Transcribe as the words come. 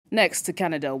Next to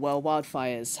Canada, where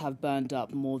wildfires have burned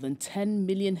up more than 10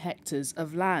 million hectares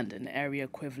of land, an area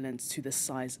equivalent to the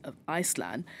size of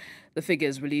Iceland. The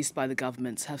figures released by the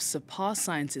government have surpassed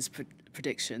scientists'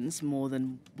 predictions. More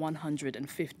than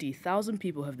 150,000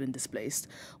 people have been displaced,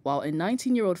 while a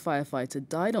 19-year-old firefighter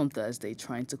died on Thursday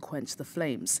trying to quench the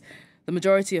flames. The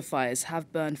majority of fires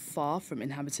have burned far from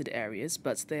inhabited areas,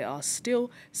 but there are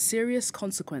still serious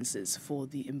consequences for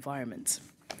the environment.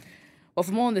 Well,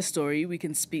 for more on this story, we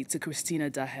can speak to Kristina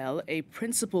Dahl, a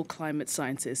principal climate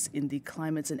scientist in the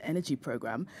Climate and Energy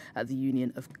Programme at the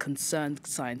Union of Concerned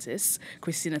Scientists.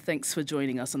 Kristina, thanks for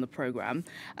joining us on the programme.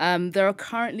 There are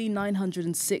currently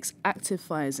 906 active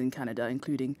fires in Canada,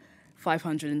 including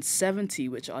 570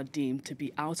 which are deemed to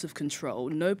be out of control.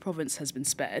 No province has been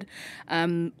spared.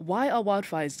 Why are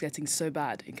wildfires getting so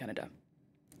bad in Canada?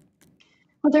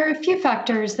 Well, there are a few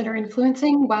factors that are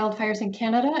influencing wildfires in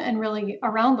Canada and really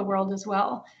around the world as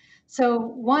well. So,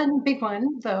 one big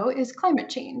one, though, is climate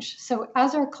change. So,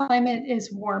 as our climate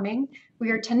is warming, we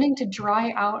are tending to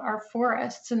dry out our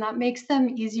forests, and that makes them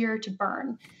easier to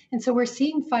burn. And so, we're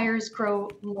seeing fires grow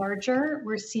larger,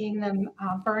 we're seeing them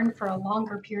burn for a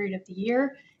longer period of the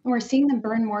year, and we're seeing them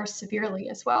burn more severely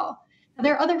as well.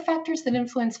 There are other factors that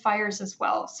influence fires as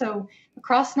well. So,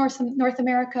 across North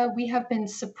America, we have been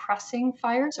suppressing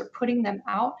fires or putting them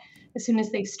out as soon as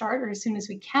they start or as soon as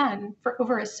we can for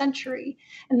over a century.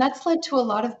 And that's led to a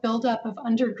lot of buildup of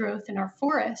undergrowth in our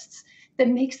forests that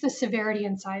makes the severity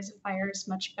and size of fires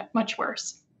much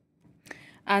worse.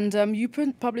 And you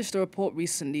published a report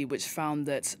recently which found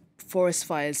that forest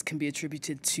fires can be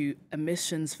attributed to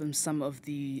emissions from some of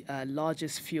the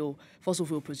largest fossil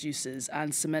fuel producers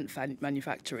and cement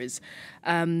manufacturers.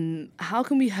 How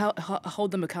can we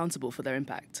hold them accountable for their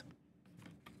impact?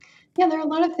 Yeah, there are a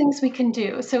lot of things we can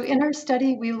do. So, in our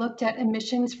study, we looked at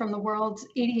emissions from the world's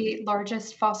 88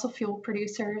 largest fossil fuel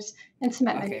producers and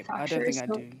cement Okay, I don't think manufacturers. I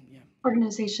So, do. Yeah.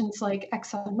 organizations like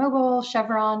ExxonMobil,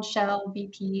 Chevron, Shell,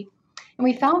 BP. And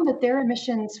we found that their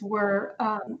emissions were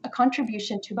a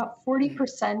contribution to about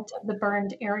 40% of the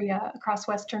burned area across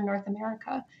Western North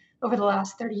America over the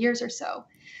last 30 years or so.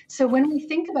 So when we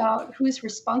think about who's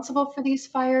responsible for these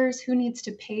fires, who needs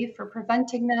to pay for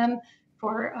preventing them,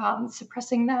 for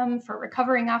suppressing them, for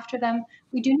recovering after them,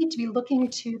 we do need to be looking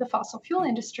to the fossil fuel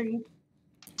industry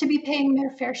to be paying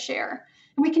their fair share.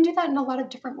 And we can do that in a lot of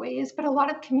different ways, but a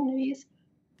lot of communities,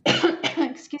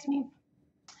 excuse me,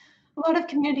 a lot of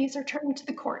communities are turning to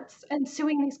the courts and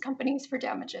suing these companies for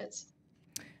damages.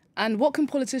 And what can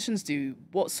politicians do?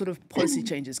 What sort of policy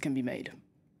changes can be made?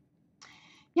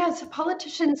 Yeah, so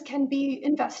politicians can be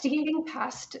investigating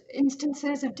past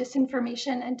instances of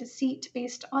disinformation and deceit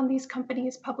based on these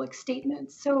companies' public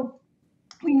statements. So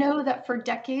we know that for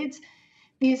decades,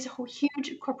 these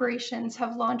huge corporations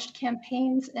have launched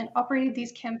campaigns and operated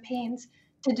these campaigns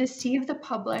to deceive the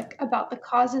public about the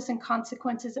causes and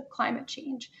consequences of climate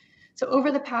change. So,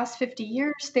 over the past 50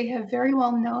 years, they have very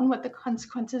well known what the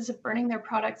consequences of burning their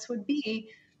products would be,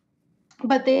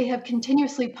 but they have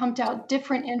continuously pumped out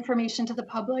different information to the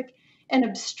public and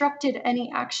obstructed any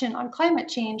action on climate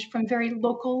change from very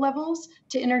local levels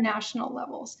to international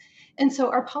levels. And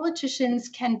so our politicians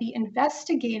can be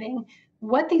investigating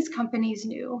what these companies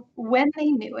knew, when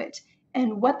they knew it,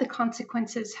 and what the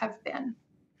consequences have been.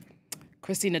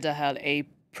 Kristina Dahl, a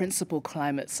principal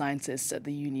climate scientist at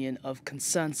the Union of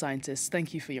Concerned Scientists.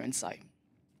 Thank you for your insight.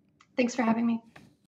 Thanks for having me.